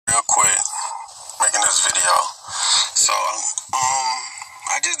making this video. So,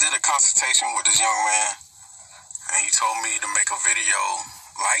 I just did a consultation with this young man, and he told me to make a video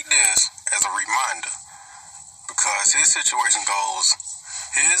like this as a reminder, because his situation goes,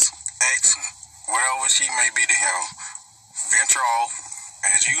 his ex, whatever she may be to him, venture off,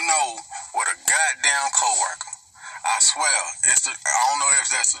 as you know, with a goddamn coworker. I swear, I don't know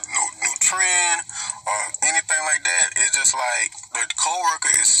if that's a new trend or anything like that. It's just like the coworker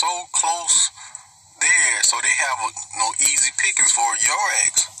is so close there, so they have no easy pickings for your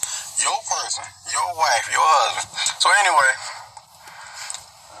ex, your person, your wife, your husband. So anyway,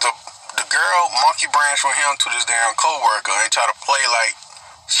 the girl monkey branch from him to this damn coworker and try to play like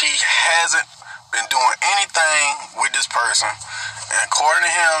she hasn't been doing anything with this person. And according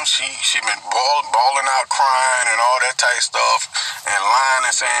to him, she been bawling out, crying, and all that type of stuff, and lying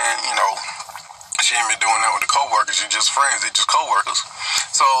and saying, you know, she ain't been doing that with the coworkers. She just friends. They just coworkers.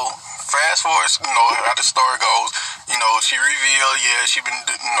 So fast forward, you know, how the story goes. You know, she revealed, yeah, she been,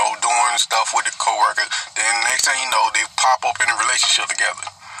 you know, doing stuff with the coworkers. Then next thing you know, they pop up in a relationship together.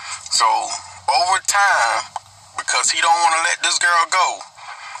 So over time, because he don't want to let this girl go,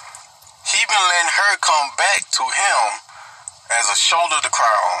 he been letting her come back to him as a shoulder to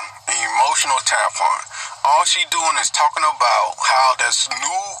cry on, an emotional tampon. All she doing is talking about how this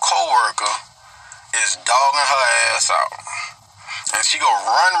new coworker is dogging her ass out. And she go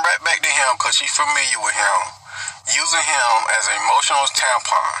run right back to him because she's familiar with him, using him as an emotional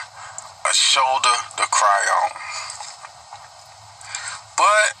tampon, a shoulder to cry on.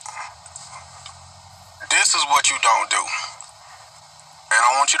 But this is what you don't do. And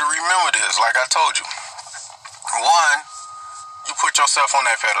I want you to remember this, like I told you. One, you put yourself on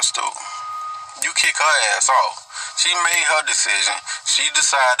that pedestal. You kick her ass off. She made her decision. She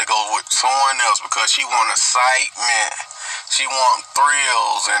decided to go with someone else because she want excitement. She want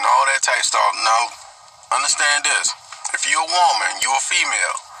thrills and all that type of stuff. Now, understand this. If you're a woman, you're a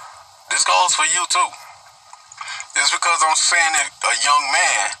female, this goes for you too. Just because I'm saying that a young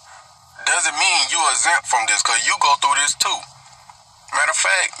man doesn't mean you're exempt from this, because you go through this too. Matter of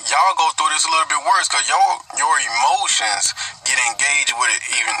fact, y'all go through this a little bit worse because your emotions get engaged with it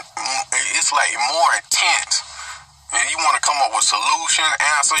even. It's like more intense. And you want to come up with solution,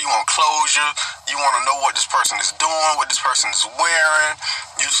 answer. You want closure. You want to know what this person is doing, what this person is wearing.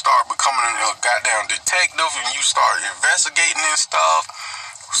 You start becoming a goddamn detective, and you start investigating this stuff.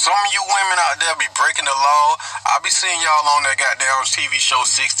 Some of you women out there be breaking the law. I be seeing y'all on that goddamn TV show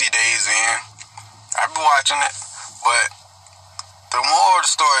 60 Days In. I be watching it, but the moral of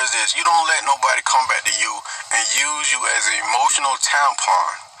the story is this: you don't let nobody come back to you and use you as an emotional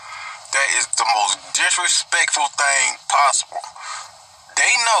tampon. That is the most disrespectful thing possible. They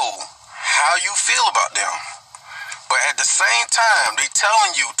know how you feel about them, but at the same time, they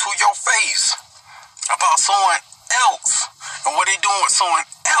telling you to your face about someone else and what they doing with someone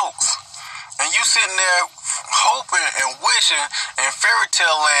else. And you sitting there hoping and wishing in fairy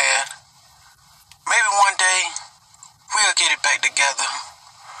tale land, maybe one day we'll get it back together.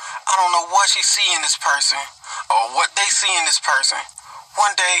 I don't know what she see in this person or what they see in this person.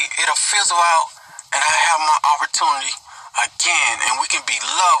 One day it'll fizzle out and I have my opportunity again, and we can be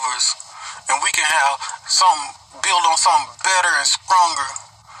lovers, and we can have build on something better and stronger.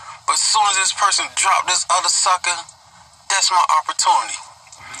 But as soon as this person drop this other sucker, that's my opportunity.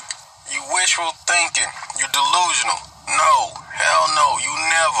 You wishful thinking. You delusional. No, hell no. You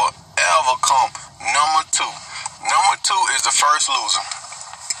never ever come number two. Number two is the first loser.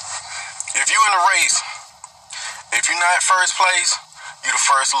 If you in a race, if you're not first place, you're the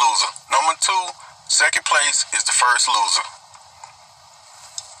first loser. Number two, second place is the first loser.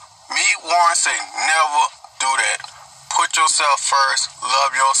 Me, Warren, say never do that. Put yourself first.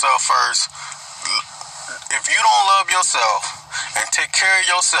 Love yourself first. If you don't love yourself and take care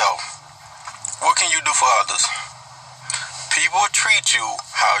of yourself, what can you do for others? People treat you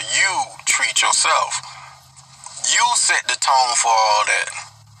how you treat yourself. You set the tone for all that.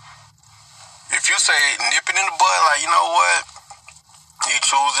 If you say nip it in the bud, like, you know what? You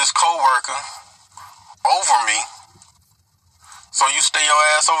choose this coworker over me, so you stay your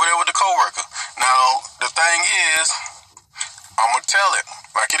ass over there with the coworker. Now, the thing is, I'm going to tell it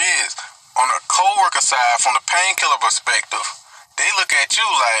like it is. On the coworker side, from the painkiller perspective, they look at you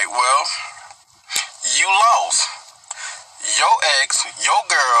like, well, you lost. Your ex, your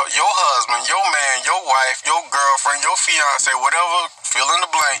girl, your husband, your man, your wife, your girlfriend, your fiance, whatever, fill in the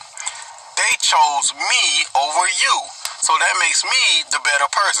blank, they chose me over you. So that makes me the better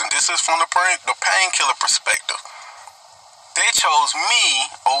person. This is from the painkiller perspective. They chose me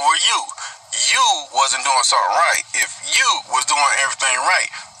over you. You wasn't doing something right. If you was doing everything right,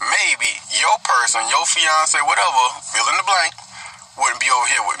 maybe your person, your fiance, whatever, fill in the blank, wouldn't be over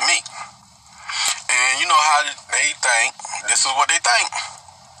here with me. And you know how they think. This is what they think.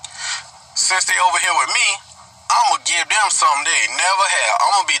 Since they over here with me, I'm going to give them something they never had.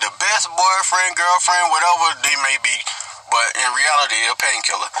 I'm going to be the best boyfriend, girlfriend, whatever they may be. But in reality, they're a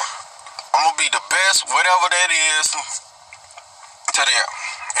painkiller. I'm going to be the best, whatever that is, to them.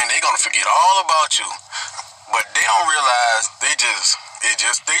 And they're going to forget all about you. But they don't realize they turn.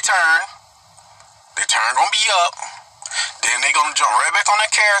 Their turn going to be up. Then they're going to jump right back on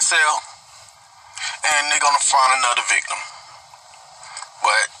that carousel. And they're going to find another victim.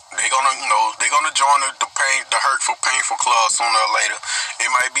 But they're gonna join the hurtful, painful club sooner or later. It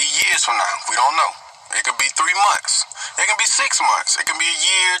might be years from now. We don't know. It could be 3 months. It can be 6 months. It can be a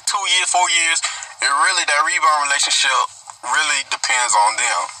year, 2 years, 4 years. That rebound relationship really depends on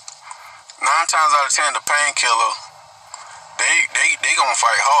them. 9 times out of 10, the painkiller, they gonna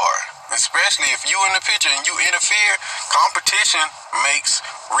fight hard. Especially if you in the picture and you interfere, competition makes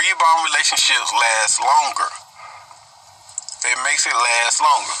rebound relationships last longer. It makes it last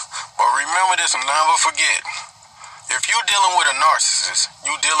longer. But remember this and never forget. If you're dealing with a narcissist,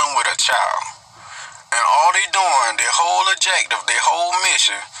 you're dealing with a child. And all they doing, their whole objective, their whole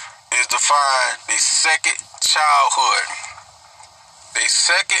mission is to find their second childhood. Their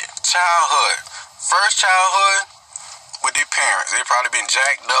second childhood. First childhood with their parents. They probably been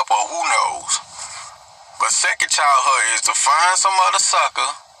jacked up or who knows. But second childhood is to find some other sucker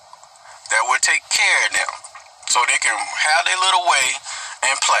that will take care of them. So they can have their little way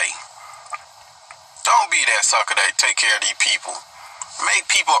and play. Don't be that sucker that take care of these people.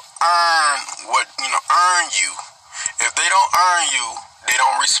 Make people earn you. If they don't earn you, they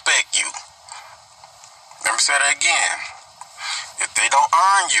don't respect you. Let me say that again. If they don't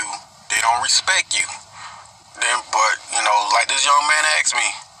earn you, they don't respect you. But like this young man asked me,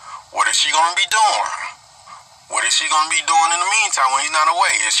 what is she gonna be doing? What is she going to be doing in the meantime when he's not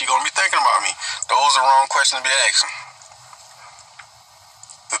away? Is she going to be thinking about me? Those are the wrong questions to be asking.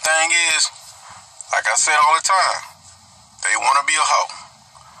 The thing is, like I said all the time, they want to be a hoe.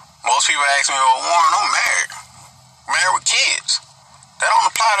 Most people ask me, well, Warren, I'm married. Married with kids. That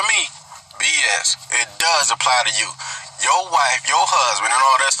don't apply to me. BS. It does apply to you. Your wife, your husband, and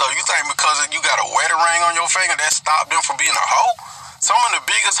all that stuff. You think because you got a wedding ring on your finger that stopped them from being a hoe? Some of the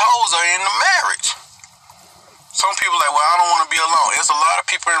biggest hoes are in the marriage. Some people like, well, I don't want to be alone. There's a lot of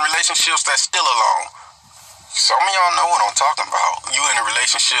people in relationships that's still alone. Some of y'all know what I'm talking about. You in a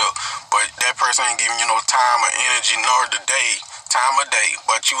relationship, but that person ain't giving you no time or energy nor time of day.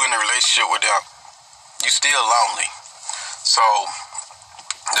 But you in a relationship with them, you still lonely. So,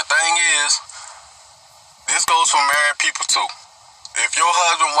 the thing is, this goes for married people too. If your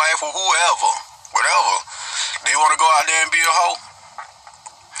husband, wife, or whatever, they want to go out there and be a hoe,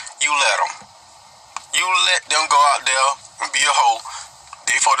 you let them. You let them go out there and be a hoe.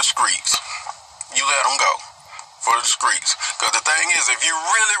 They for the streets. You let them go for the streets. Because the thing is, if you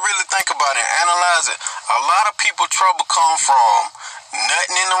really, really think about it and analyze it, a lot of people trouble come from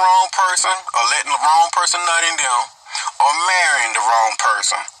nutting in the wrong person or letting the wrong person nut in them or marrying the wrong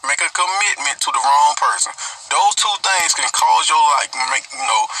person. Make a commitment to the wrong person. Those two things can cause your life,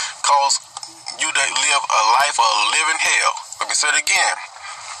 cause you to live a life of living hell. Let me say it again.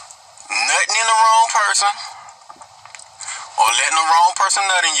 Nutting in the wrong person, or letting the wrong person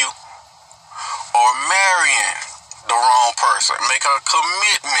nut in you, or marrying the wrong person, make a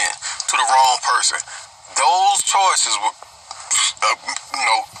commitment to the wrong person. Those choices will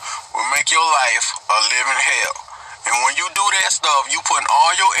make your life a living hell. And when you do that stuff, you putting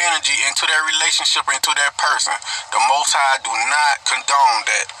all your energy into that relationship, into that person. The Most High do not condone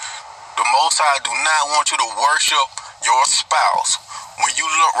that. The Most High do not want you to worship your spouse. When you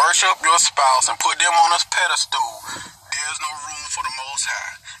worship your spouse and put them on a pedestal, there's no room for the Most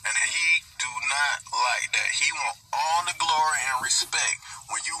High. And He do not like that. He want all the glory and respect.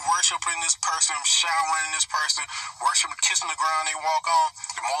 When you worshiping this person, showering this person, worshiping, kissing the ground they walk on,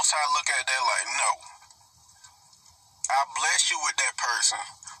 the Most High look at that like, no. I bless you with that person,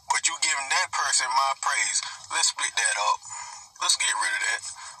 but you giving that person my praise. Let's split that up. Let's get rid of that.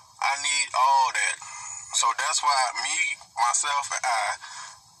 I need all that. So that's why me, myself, and I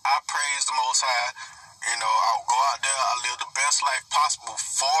praise the Most High. I'll go out there, I live the best life possible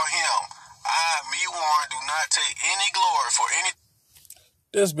for Him. Warren, do not take any glory for any.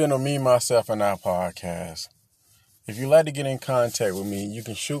 This has been a Me, Myself, and I podcast. If you'd like to get in contact with me, you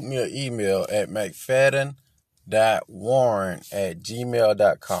can shoot me an email at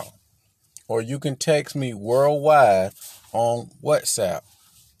mcfadden.warren@gmail.com. Or you can text me worldwide on WhatsApp.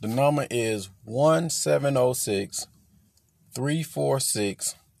 The number is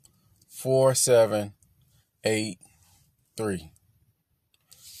 1706-346-4144. 4783.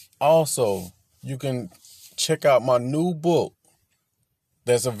 Also, you can check out my new book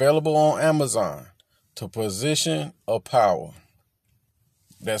that's available on Amazon, The Position of Power.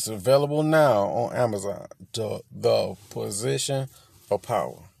 That's available now on Amazon, The Position of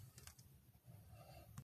Power.